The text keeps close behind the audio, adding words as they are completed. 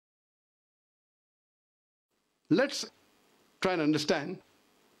Let's try and understand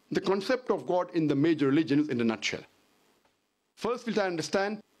the concept of God in the major religions in a nutshell. First, we'll try and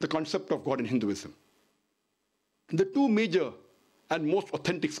understand the concept of God in Hinduism. The two major and most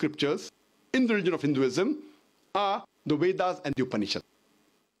authentic scriptures in the religion of Hinduism are the Vedas and the Upanishads.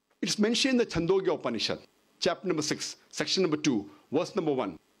 It's mentioned in the Chandogya Upanishad, chapter number 6, section number 2, verse number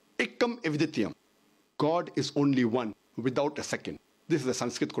 1. Ekam eviditiyam. God is only one, without a second. This is a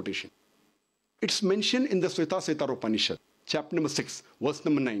Sanskrit quotation. It's mentioned in the Svetasvatara Upanishad, chapter number 6, verse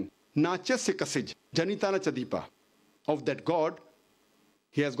number 9. Nachasya kasij janitana chadipa. Of that God,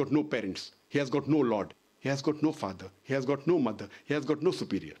 he has got no parents, he has got no Lord, he has got no father, he has got no mother, he has got no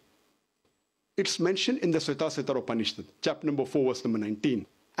superior. It's mentioned in the Svetasvatara Upanishad, chapter number 4, verse number 19,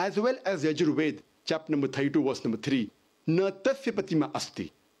 as well as Yajurved, chapter number 32, verse number 3. Na tasya pratima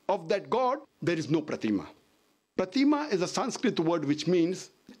asti. Of that God, there is no pratima. Pratima is a Sanskrit word which means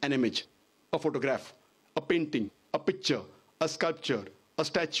an image, a photograph, a painting, a picture, a sculpture, a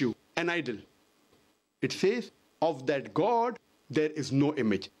statue, an idol. It says, of that God, there is no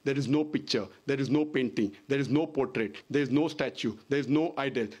image, there is no picture, there is no painting, there is no portrait, there is no statue, there is no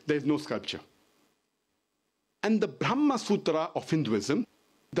idol, there is no sculpture. And the Brahma Sutra of Hinduism,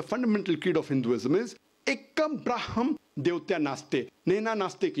 the fundamental creed of Hinduism is, Ekam Braham Devtya Naste, Nena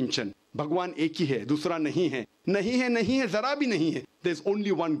Naste Kinchan. Bhagwan ek hi hai, dusra nahi hai. Nahi hai, nahi hai, zara bhi nahi hai. There is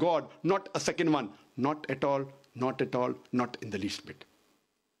only one God, not a second one. Not at all, not at all, not in the least bit.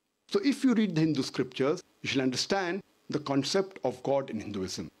 So if you read the Hindu scriptures, you shall understand the concept of God in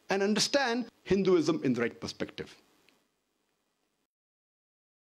Hinduism and understand Hinduism in the right perspective.